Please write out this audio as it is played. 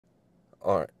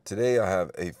Alright, today I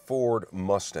have a Ford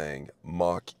Mustang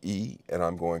Mach E, and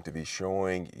I'm going to be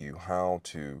showing you how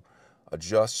to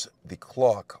adjust the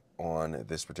clock on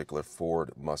this particular Ford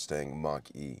Mustang Mach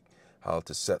E. How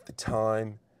to set the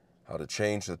time, how to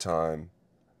change the time,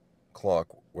 clock,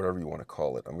 whatever you want to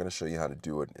call it. I'm going to show you how to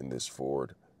do it in this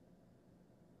Ford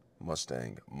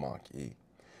Mustang Mach E.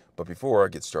 But before I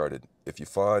get started, if you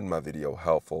find my video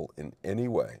helpful in any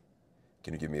way,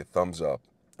 can you give me a thumbs up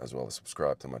as well as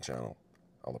subscribe to my channel?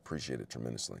 I'll appreciate it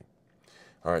tremendously.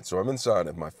 All right, so I'm inside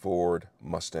of my Ford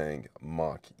Mustang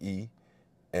Mach E,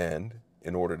 and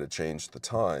in order to change the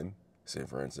time, say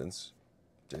for instance,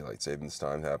 daylight savings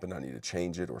time happened, I need to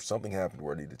change it, or something happened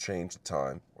where I need to change the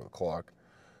time or the clock,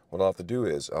 what I'll have to do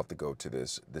is I'll have to go to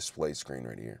this display screen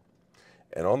right here.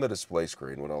 And on the display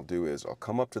screen, what I'll do is I'll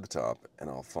come up to the top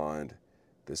and I'll find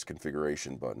this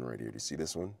configuration button right here. Do you see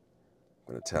this one?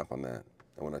 I'm going to tap on that.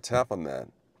 And when I tap on that,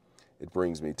 it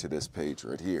brings me to this page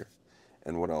right here.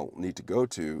 And what I'll need to go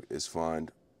to is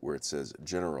find where it says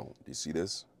General. Do you see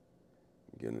this?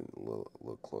 I'm getting a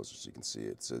little closer so you can see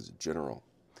it. It says General.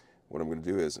 What I'm going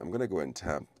to do is I'm going to go ahead and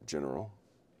tap General.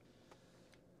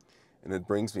 And it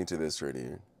brings me to this right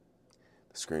here,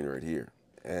 the screen right here.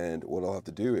 And what I'll have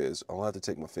to do is I'll have to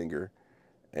take my finger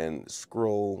and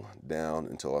scroll down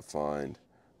until I find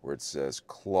where it says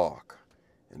Clock.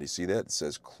 And you see that? It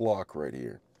says Clock right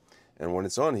here. And when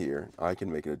it's on here, I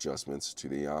can make adjustments to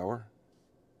the hour.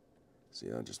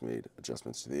 See, I just made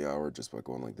adjustments to the hour just by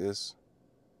going like this.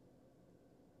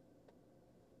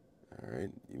 All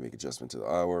right, you make adjustment to the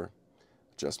hour,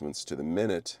 adjustments to the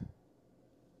minute.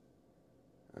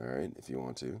 All right, if you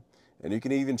want to. And you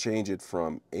can even change it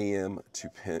from AM to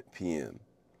PM.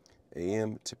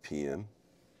 AM to PM.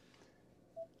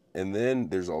 And then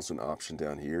there's also an option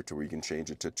down here to where you can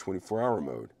change it to 24-hour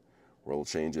mode, where it'll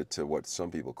change it to what some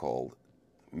people call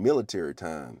military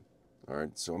time. All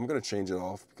right, so I'm going to change it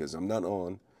off because I'm not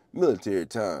on military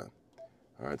time.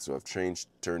 All right, so I've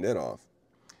turned that off.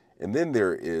 And then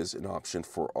there is an option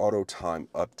for auto time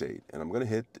update. And I'm going to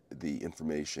hit the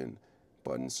information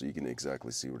button so you can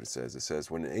exactly see what it says. It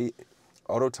says when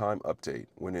auto time update,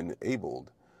 when enabled,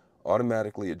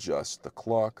 automatically adjust the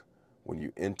clock when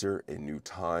you enter a new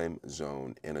time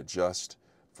zone and adjust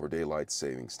for daylight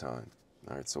savings time.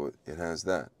 All right, so it has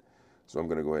that. So I'm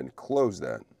going to go ahead and close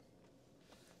that.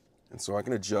 And so I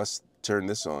can turn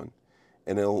this on,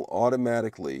 and it'll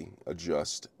automatically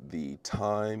adjust the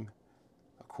time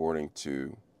according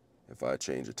to if I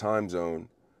change a time zone,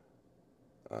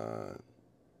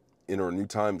 enter a new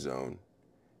time zone,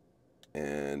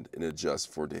 and it adjusts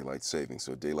for daylight savings.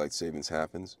 So if daylight savings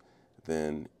happens,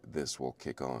 then this will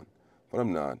kick on. But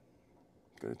I'm not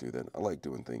going to do that. I like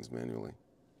doing things manually.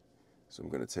 So I'm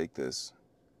going to take this.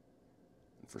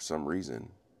 For some reason,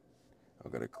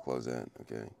 I've got to close that,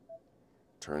 okay?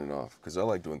 Turn it off, because I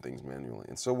like doing things manually.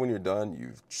 And so when you're done,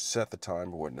 you've set the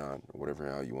time or whatnot, or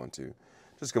whatever how you want to.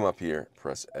 Just come up here,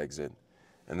 press exit,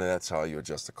 and then that's how you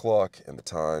adjust the clock and the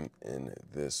time in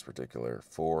this particular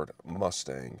Ford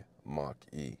Mustang Mach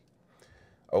E.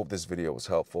 I hope this video was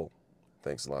helpful.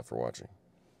 Thanks a lot for watching.